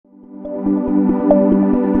Hey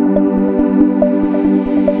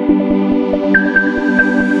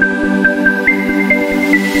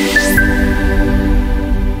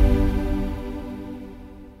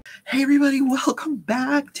everybody, welcome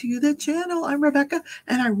back to the channel. I'm Rebecca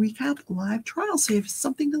and I recap live trials so you have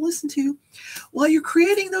something to listen to while you're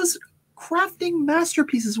creating those crafting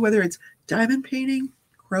masterpieces, whether it's diamond painting,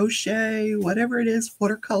 crochet, whatever it is,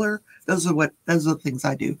 watercolor. Those are the things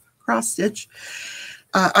I do. Cross stitch.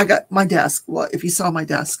 I got my desk. Well, if you saw my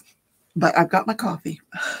desk, but I've got my coffee.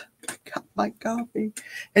 I got my coffee.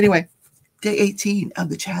 Anyway, day 18 of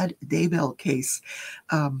the Chad Daybell case.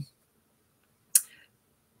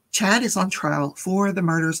 Chad is on trial for the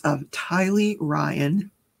murders of Tylee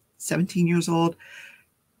Ryan, 17 years old,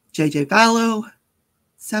 JJ Vallow,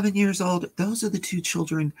 7 years old. Those are the two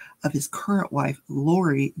children of his current wife,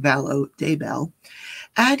 Lori Vallow Daybell.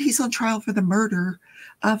 And he's on trial for the murder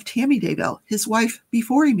of Tammy Daybell, his wife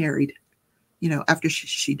before he married. You know, after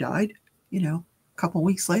she died, you know, a couple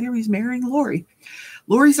weeks later, he's marrying Lori.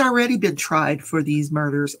 Lori's already been tried for these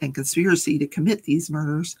murders and conspiracy to commit these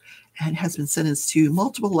murders and has been sentenced to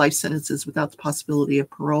multiple life sentences without the possibility of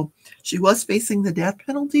parole. She was facing the death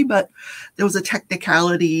penalty, but there was a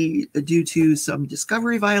technicality due to some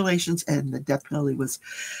discovery violations and the death penalty was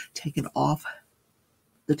taken off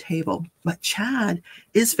the table. But Chad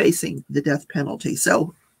is facing the death penalty.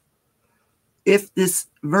 So if this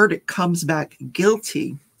verdict comes back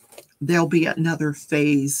guilty, there'll be another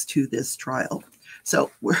phase to this trial.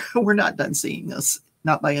 So we're not done seeing this,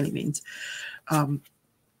 not by any means.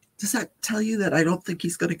 Does that tell you that I don't think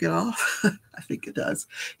he's going to get off? I think it does.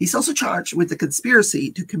 He's also charged with the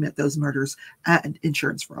conspiracy to commit those murders and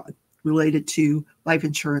insurance fraud related to life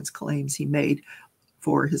insurance claims he made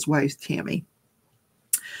for his wife, Tammy.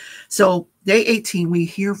 So day 18, we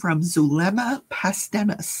hear from Zulema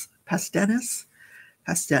Pastenis, I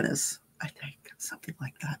think, something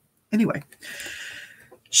like that. Anyway,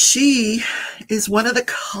 she is one of the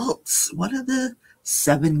cults, one of the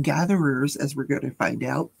 7 gatherers, as we're going to find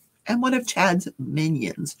out, and one of Chad's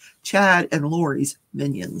minions, Chad and Lori's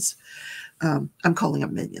minions. I'm calling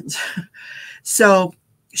them minions. So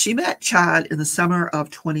she met Chad in the summer of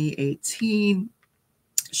 2018.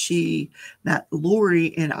 She met Lori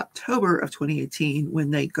in October of 2018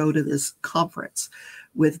 when they go to this conference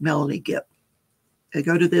with Melanie Gibb. They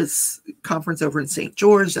go to this conference over in St.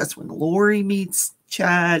 George. That's when Lori meets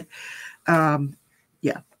Chad.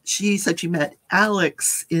 Yeah, she said she met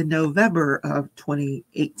Alex in November of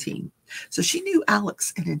 2018. So she knew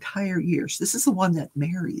Alex an entire year. So this is the one that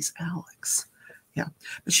marries Alex. Yeah,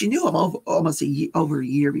 but she knew him almost over a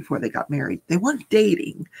year before they got married. They weren't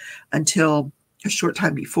dating until a short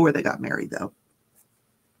time before they got married, though.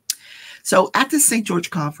 So at the St. George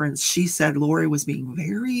conference, she said Lori was being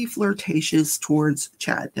very flirtatious towards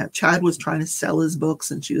Chad. Now, Chad was trying to sell his books,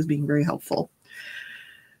 and she was being very helpful.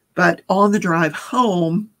 But on the drive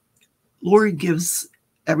home, Lori gives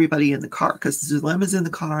everybody in the car, because Zulema's in the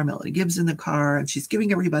car, Melanie Gibbs in the car, and she's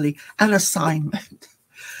giving everybody an assignment.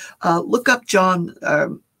 Look up John,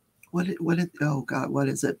 oh God, what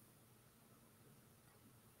is it?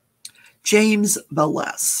 James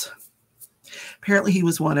Valles. Apparently he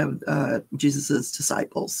was one of Jesus's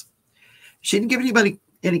disciples. She didn't give anybody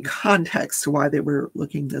any context to why they were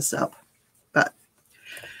looking this up.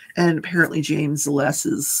 And apparently James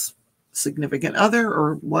Valles' significant other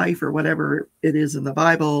or wife or whatever it is in the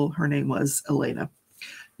Bible, her name was Elena.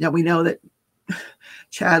 Now we know that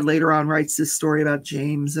Chad later on writes this story about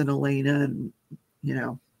James and Elena, and you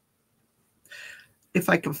know, if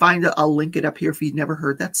I can find it, I'll link it up here. If you've never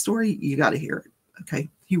heard that story, you got to hear it. Okay.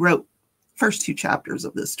 He wrote first 2 chapters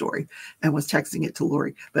of this story and was texting it to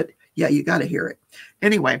Lori, but yeah, you got to hear it.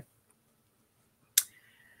 Anyway,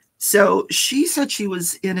 so she said she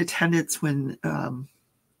was in attendance when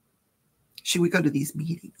she would go to these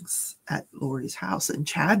meetings at Lori's house, and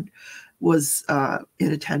Chad was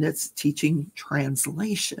in attendance teaching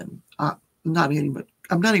translation. I'm not even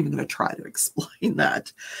going to try to explain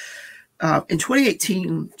that. In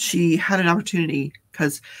 2018, she had an opportunity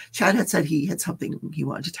because Chad had said he had something he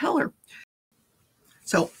wanted to tell her.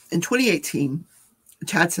 So in 2018,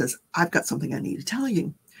 Chad says, I've got something I need to tell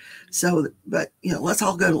you. So, but, you know, let's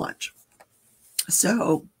all go to lunch.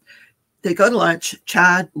 So they go to lunch,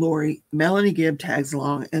 Chad, Lori, Melanie Gibb tags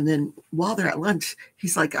along. And then while they're at lunch,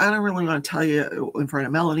 he's like, I don't really want to tell you in front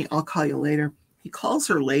of Melanie. I'll call you later. He calls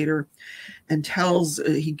her later and tells,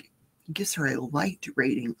 he gives her a light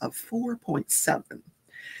rating of 4.7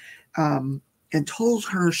 and told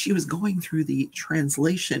her she was going through the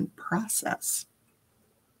translation process.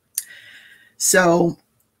 So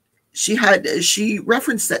she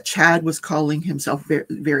referenced that Chad was calling himself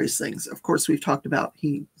various things. Of course, we've talked about,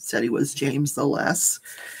 he said he was James the Less.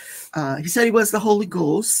 He said he was the Holy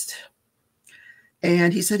Ghost.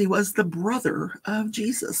 And he said he was the brother of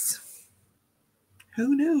Jesus.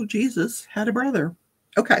 Who knew Jesus had a brother?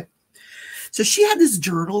 Okay. So she had this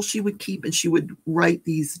journal she would keep, and she would write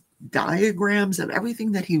these diagrams of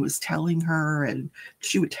everything that he was telling her, and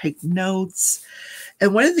she would take notes.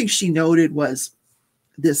 And one of the things she noted was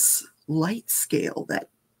this light scale that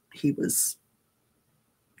he was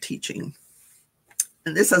teaching.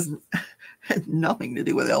 And this had nothing to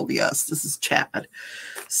do with LDS. This is Chad.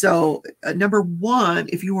 So number one,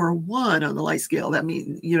 if you were a 1 on the light scale, that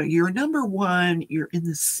means, you're number 1, you're in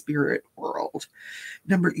the spirit world.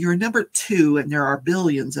 You're number 2, and there are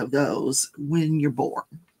billions of those when you're born.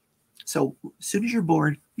 So as soon as you're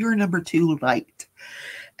born, you're a number 2 light.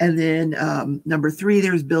 And then number 3,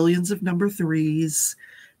 there's billions of number 3s.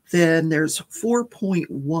 Then there's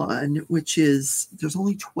 4.1, which is, there's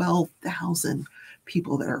only 12,000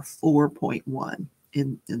 people that are 4.1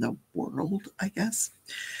 in the world, I guess.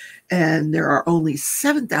 And there are only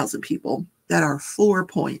 7,000 people that are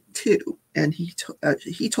 4.2. And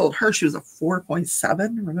he told her she was a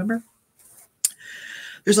 4.7, remember?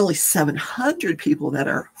 There's only 700 people that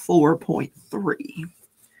are 4.3.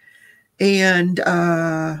 And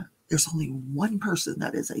there's only one person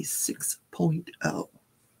that is a 6.0.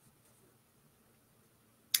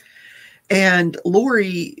 And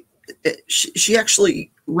Lori, she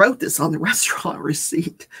actually wrote this on the restaurant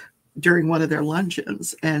receipt during one of their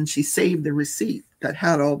luncheons, and she saved the receipt that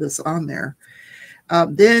had all this on there.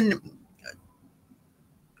 Then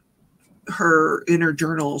in her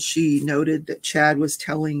journal, she noted that Chad was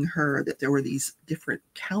telling her that there were these different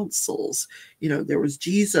councils. There was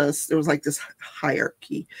Jesus. There was like this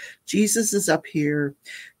hierarchy. Jesus is up here.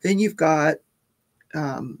 Then you've got,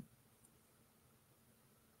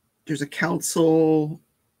 there's a council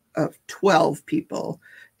of 12 people.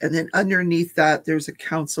 And then underneath that, there's a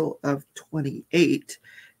council of 28.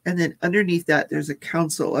 And then underneath that, there's a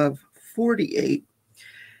council of 48.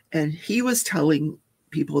 And he was telling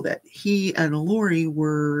people that he and Lori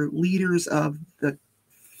were leaders of the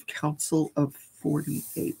council of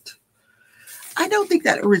 48. I don't think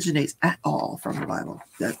that originates at all from the Bible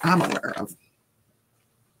that I'm aware of.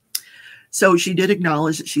 So she did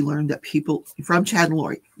acknowledge that she learned that people from Chad and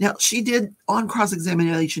Lori. Now, she did on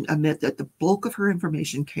cross-examination admit that the bulk of her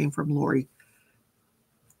information came from Lori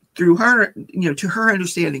through her, to her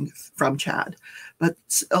understanding from Chad. But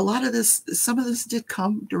a lot of this, some of this did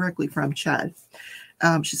come directly from Chad.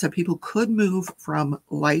 She said people could move from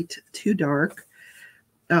light to dark.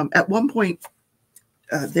 At one point,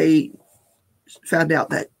 they found out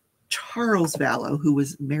that Charles Vallow, who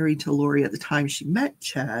was married to Lori at the time she met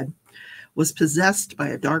Chad, was possessed by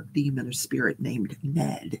a dark demon or spirit named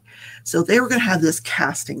Ned. So they were going to have this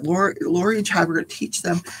casting. Lori and Chad were going to teach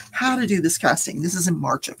them how to do this casting. This is in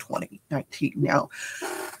March of 2019. Now,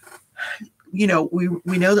 we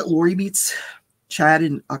know that Lori meets Chad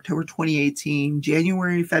in October 2018.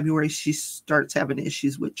 January, February, she starts having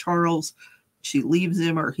issues with Charles. She leaves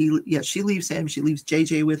him, she leaves him. She leaves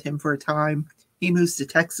JJ with him for a time. He moves to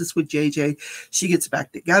Texas with JJ. She gets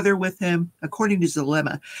back together with him. According to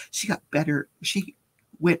Dilemma, she got better. She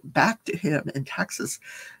went back to him in Texas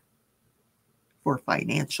for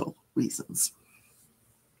financial reasons.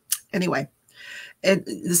 Anyway, at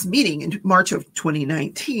this meeting in March of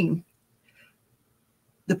 2019,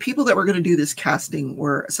 the people that were going to do this casting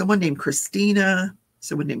were someone named Christina,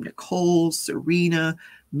 someone named Nicole, Serena,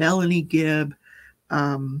 Melanie Gibb,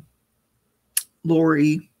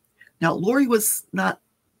 Lori. Now, Lori was not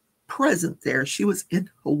present there. She was in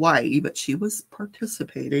Hawaii, but she was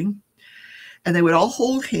participating. And they would all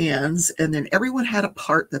hold hands, and then everyone had a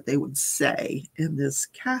part that they would say in this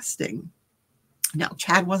casting. Now,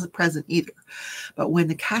 Chad wasn't present either. But when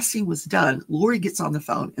the casting was done, Lori gets on the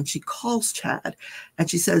phone, and she calls Chad, and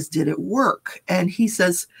she says, "Did it work?" And he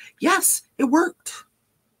says, "Yes, it worked."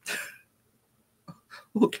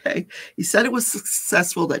 Okay. He said it was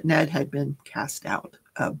successful, that Ned had been cast out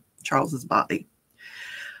of Charles's body.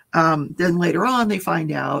 Then later on, they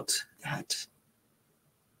find out that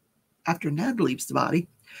after Ned leaves the body,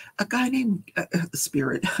 a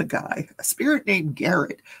spirit named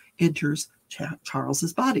Garrett enters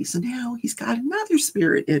Charles's body. So now he's got another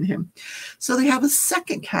spirit in him. So they have a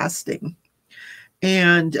second casting,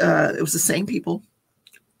 and it was the same people,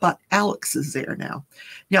 but Alex is there now.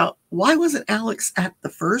 Now, why wasn't Alex at the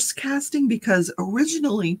first casting? Because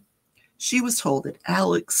originally she was told that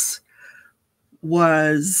Alex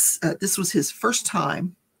was, this was his first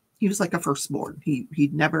time. He was like a firstborn. He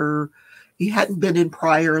He hadn't been in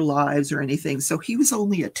prior lives or anything. So he was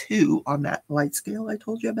only a 2 on that light scale I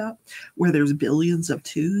told you about, where there's billions of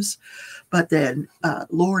 2s. But then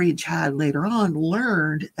Lori and Chad later on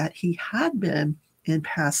learned that he had been in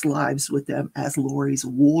past lives with them as Lori's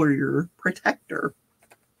warrior protector.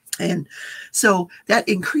 And so that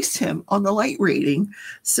increased him on the light rating,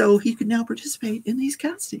 so he could now participate in these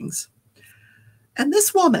castings. And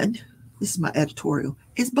this woman, this is my editorial,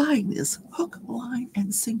 is buying this hook, line,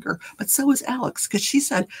 and sinker. But so is Alex, because she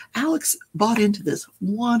said Alex bought into this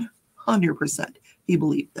 100%. He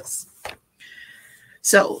believed this.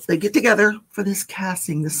 So they get together for this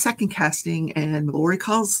casting, the second casting, and Lori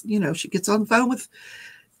calls, she gets on the phone with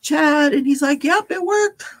Chad, and he's like, yep, it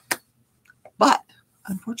worked. But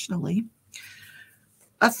unfortunately,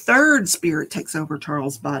 a third spirit takes over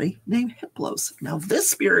Charles' body named Hiplos. Now, this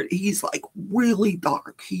spirit, he's like really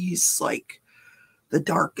dark. He's like the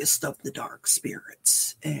darkest of the dark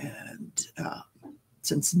spirits. And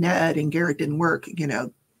since Ned and Garrett didn't work,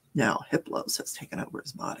 now Hiplos has taken over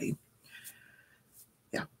his body.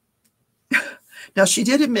 Yeah. Now, she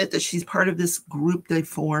did admit that she's part of this group they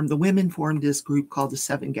formed. The women formed this group called the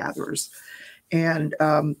Seven Gatherers. And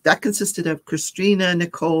that consisted of Christina,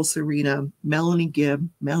 Nicole, Serena, Melanie Gibb,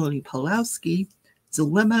 Melanie Pulowski,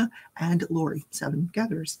 Zelima, and Lori, 7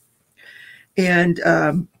 gatherers. And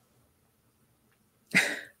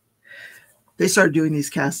they started doing these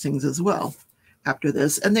castings as well after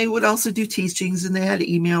this. And they would also do teachings, and they had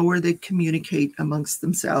email where they'd communicate amongst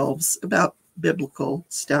themselves about biblical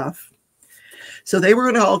stuff. So they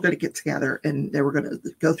were all going to get together, and they were going to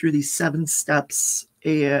go through these 7 steps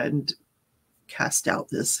and cast out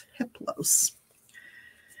this Hiplos.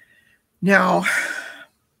 Now,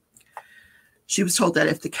 she was told that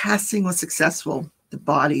if the casting was successful, the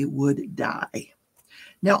body would die.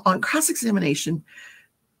 Now, on cross-examination,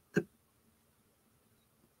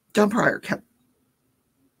 John Pryor kept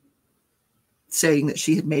saying that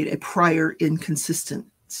she had made a prior inconsistent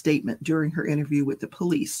statement during her interview with the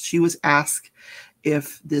police. She was asked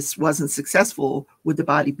if this wasn't successful, would the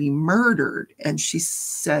body be murdered? And she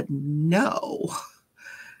said no.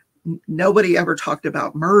 Nobody ever talked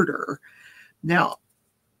about murder. Now,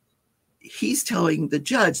 he's telling the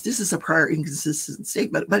judge this is a prior inconsistent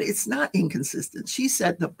statement, but it's not inconsistent. She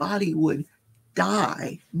said the body would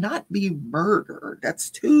die, not be murdered.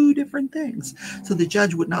 That's 2 different things. So the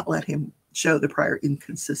judge would not let him show the prior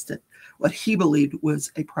inconsistent, what he believed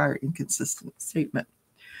was a prior inconsistent statement.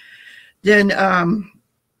 Then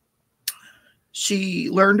she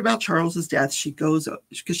learned about Charles's death. She goes,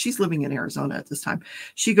 because she's living in Arizona at this time,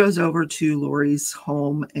 she goes over to Lori's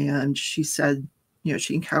home, and she said,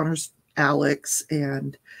 she encounters Alex,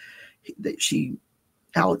 and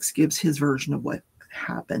Alex gives his version of what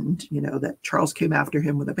happened, that Charles came after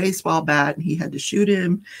him with a baseball bat and he had to shoot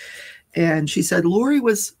him. And she said Lori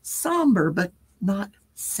was somber, but not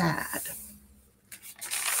sad.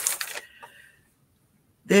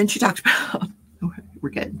 Then she talked about, we're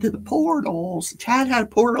getting to the portals. Chad had a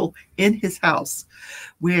portal in his house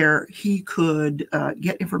where he could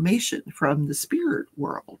get information from the spirit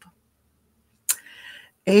world.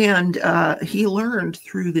 And he learned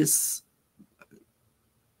through this,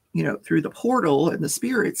 through the portal and the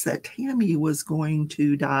spirits, that Tammy was going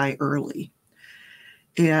to die early.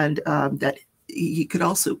 And that he could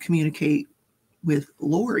also communicate with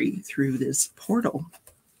Lori through this portal.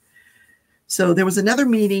 So there was another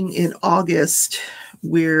meeting in August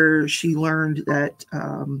where she learned that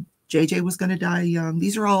JJ was going to die young.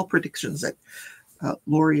 These are all predictions that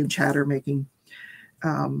Lori and Chad are making.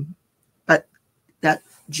 But that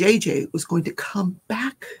JJ was going to come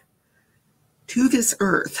back to this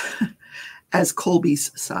earth as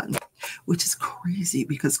Colby's son, which is crazy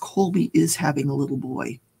because Colby is having a little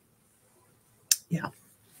boy. Yeah.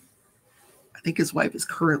 I think his wife is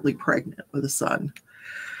currently pregnant with a son.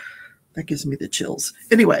 That gives me the chills.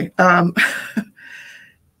 Anyway,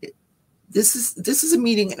 this is a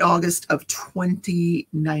meeting in August of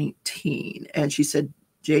 2019. And she said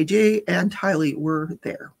JJ and Tylee were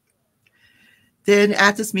there. Then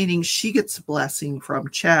at this meeting, she gets a blessing from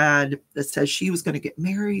Chad that says she was going to get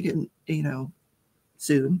married and,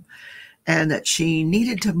 soon, and that she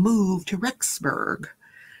needed to move to Rexburg.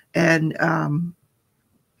 And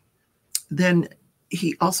then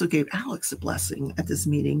he also gave Alex a blessing at this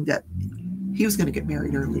meeting that he was going to get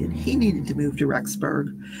married early and he needed to move to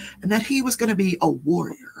Rexburg and that he was going to be a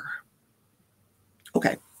warrior.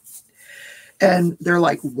 Okay. And they're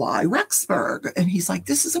like, why Rexburg? And he's like,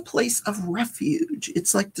 this is a place of refuge.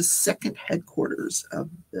 It's like the second headquarters of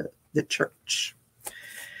the church.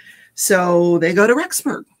 So they go to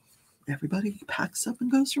Rexburg. Everybody packs up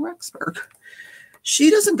and goes to Rexburg.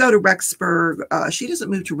 She doesn't go to Rexburg. She doesn't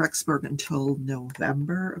move to Rexburg until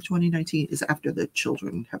November of 2019, is after the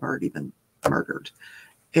children have already been murdered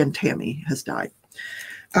and Tammy has died.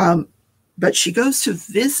 But she goes to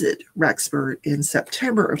visit Rexburg in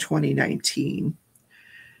September of 2019.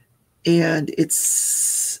 And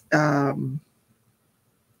it's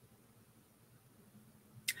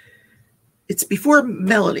before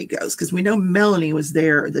Melanie goes, because we know Melanie was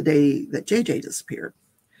there the day that JJ disappeared.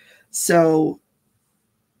 So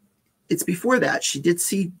it's before that. She did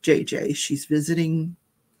see JJ. She's visiting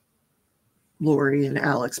Lori and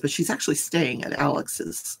Alex, but she's actually staying at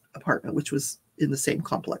Alex's apartment, which was in the same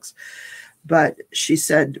complex. But she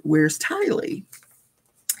said, "Where's Tylee?"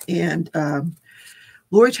 And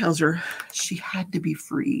Lori tells her she had to be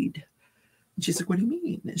freed. And she's like, "What do you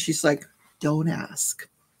mean?" And she's like, "Don't ask."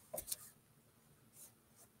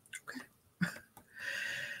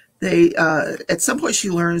 They at some point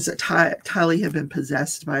she learns that Tylee had been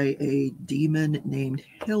possessed by a demon named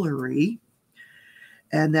Hillary,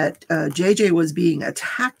 and that JJ was being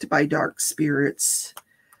attacked by dark spirits,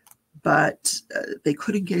 but they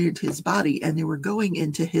couldn't get into his body, and they were going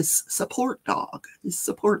into his support dog, his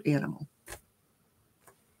support animal.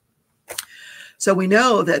 So we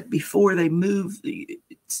know that before they move,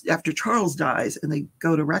 after Charles dies and they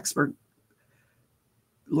go to Rexburg,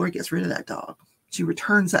 Lori gets rid of that dog. She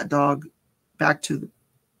returns that dog back to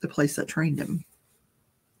the place that trained him.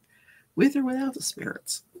 With or without the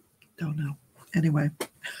spirits. Don't know. Anyway.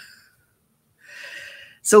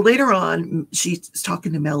 So later on, she's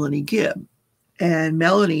talking to Melanie Gibb. And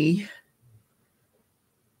Melanie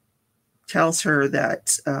tells her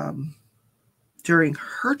that during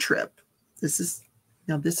her trip,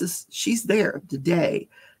 she's there today,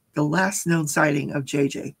 the last known sighting of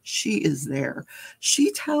JJ. She is there.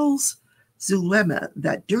 She tells Zulema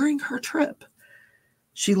that during her trip,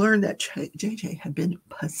 she learned that JJ had been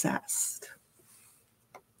possessed.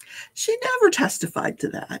 She never testified to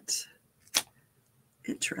that.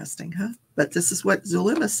 Interesting, huh? But this is what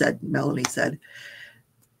Zulema said, Melanie said.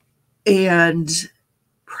 And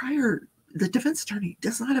the defense attorney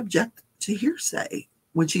does not object to hearsay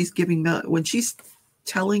when she's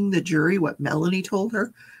telling the jury what Melanie told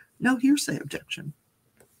her. No hearsay objection.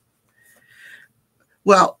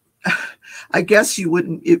 Well, I guess you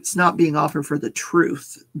wouldn't, it's not being offered for the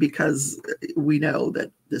truth, because we know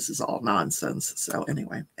that this is all nonsense. So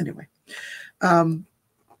anyway.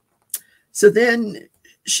 So then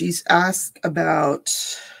she's asked about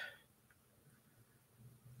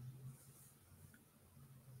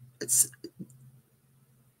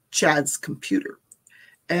Chad's computer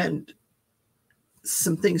and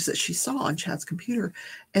some things that she saw on Chad's computer.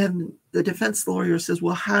 And the defense lawyer says,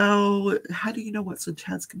 "Well, how do you know what's on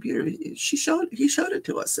Chad's computer?" He showed it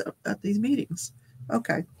to us at these meetings.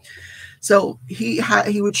 Okay. So he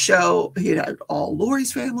had all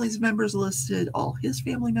Lori's family's members listed, all his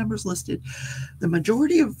family members listed. The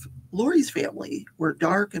majority of Lori's family were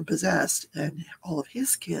dark and possessed, and all of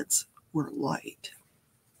his kids were light.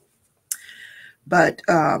 But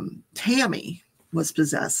Tammy was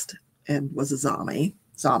possessed and was a zombie.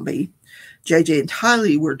 JJ and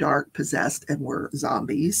Tylee were dark, possessed, and were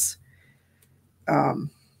zombies.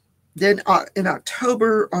 Then on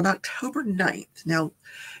October 9th, now,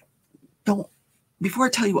 before I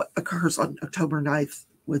tell you what occurs on October 9th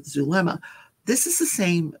with Zulema, this is the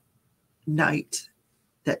same night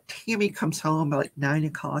that Tammy comes home, like 9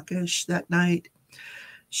 o'clock-ish that night.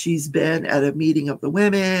 She's been at a meeting of the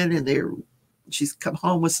women, and she's come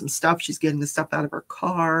home with some stuff. She's getting the stuff out of her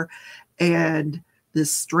car, and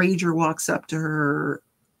this stranger walks up to her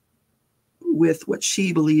with what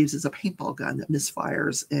she believes is a paintball gun that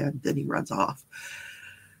misfires, and then he runs off,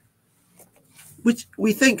 which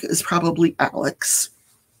we think is probably Alex.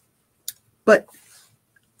 But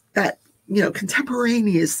that,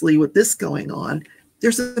 contemporaneously with this going on,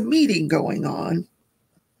 there's a meeting going on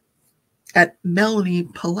at Melanie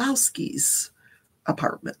Pulowski's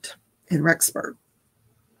apartment in Rexburg.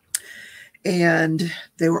 And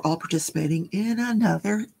they were all participating in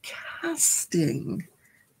another casting.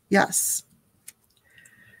 Yes.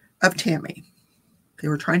 Of Tammy. They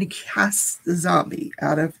were trying to cast the zombie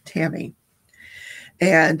out of Tammy.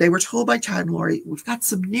 And they were told by Chad and Lori, "We've got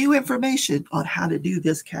some new information on how to do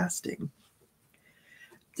this casting.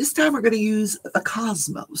 This time we're going to use a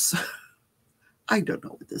cosmos." I don't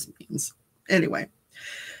know what this means. Anyway,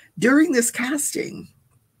 during this casting,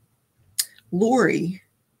 Lori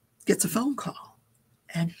gets a phone call,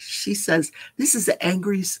 and she says, "This is the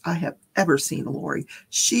angriest I have ever seen Lori."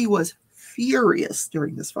 She was furious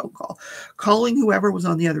during this phone call, calling whoever was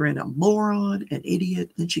on the other end a moron, an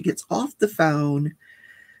idiot. And she gets off the phone.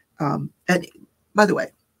 And by the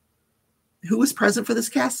way, who was present for this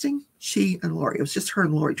casting? She and Lori. It was just her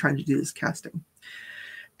and Lori trying to do this casting.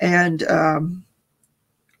 And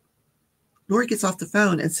Lori gets off the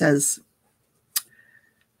phone and says,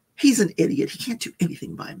 he's an idiot. He can't do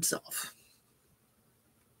anything by himself.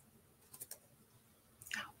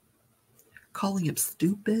 Calling him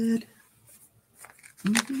stupid.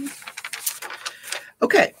 Mm-hmm.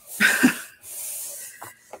 Okay.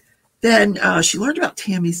 Then she learned about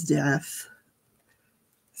Tammy's death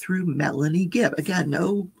through Melanie Gibb. Again,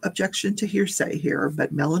 no objection to hearsay here,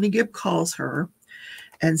 but Melanie Gibb calls her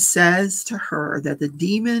and says to her that the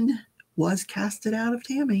demon was casted out of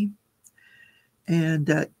Tammy and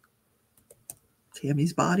that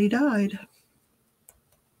Tammy's body died.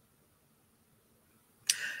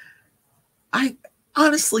 I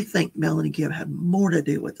honestly think Melanie Gibb had more to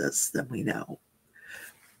do with this than we know.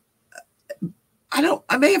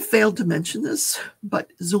 I may have failed to mention this,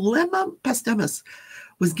 but Zulema Pastemis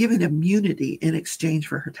was given immunity in exchange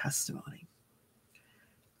for her testimony.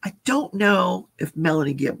 I don't know if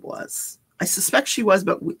Melanie Gibb was. I suspect she was,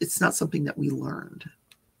 but it's not something that we learned.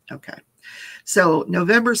 Okay. So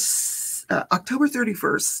October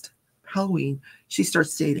 31st, Halloween, she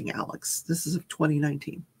starts dating Alex. This is of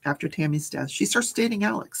 2019. After Tammy's death, she starts dating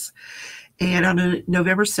Alex. And on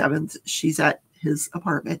November 7th, she's at his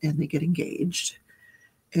apartment and they get engaged.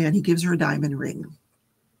 And he gives her a diamond ring.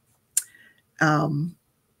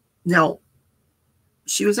 Now,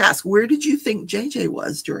 she was asked, where did you think JJ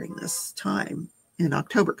was during this time in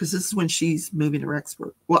October? Because this is when she's moving to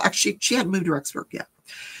Rexburg. Well, actually, she hadn't moved to Rexburg yet.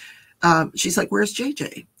 She's like, where's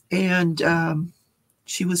JJ? And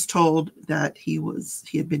she was told that he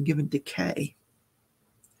had been given decay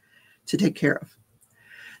to take care of.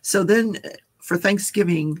 So then for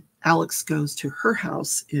Thanksgiving, Alex goes to her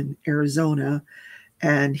house in Arizona,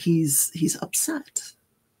 and he's upset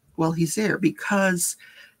while he's there because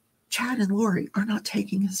Chad and Lori are not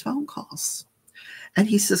taking his phone calls. And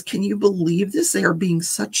he says, can you believe this? They are being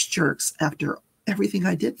such jerks after everything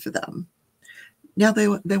I did for them. Now they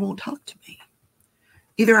won't talk to me.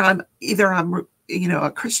 Either I'm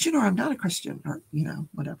a Christian or I'm not a Christian, or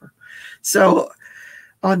whatever. So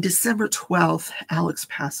on December 12th, Alex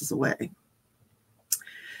passes away.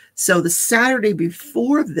 So the Saturday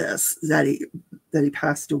before this that he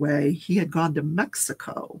passed away, he had gone to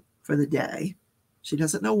Mexico for the day. She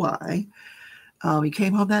doesn't know why. He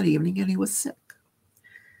came home that evening and he was sick.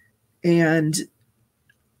 And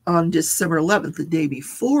on December 11th, the day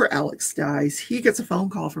before Alex dies, he gets a phone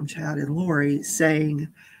call from Chad and Lori saying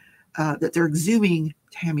that they're exhuming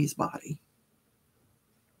Tammy's body.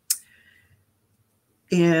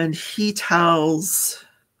 And he tells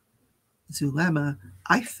Zulema,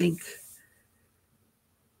 I think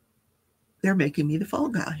they're making me the fall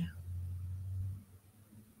guy.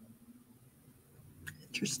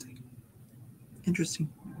 Interesting.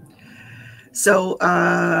 So,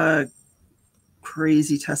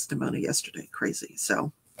 crazy testimony yesterday. Crazy.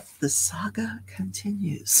 So, the saga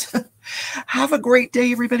continues. Have a great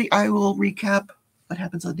day, everybody. I will recap what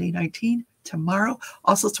happens on day 19 tomorrow.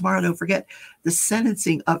 Also, tomorrow, don't forget the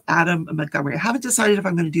sentencing of Adam Montgomery. I haven't decided if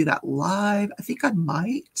I'm going to do that live. I think I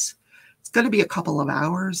might. It's going to be a couple of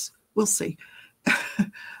hours. We'll see.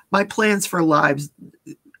 My plans for lives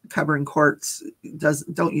covering courts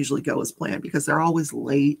don't usually go as planned because they're always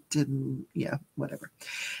late and whatever.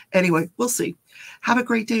 Anyway, we'll see. Have a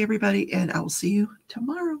great day, everybody, and I will see you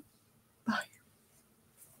tomorrow.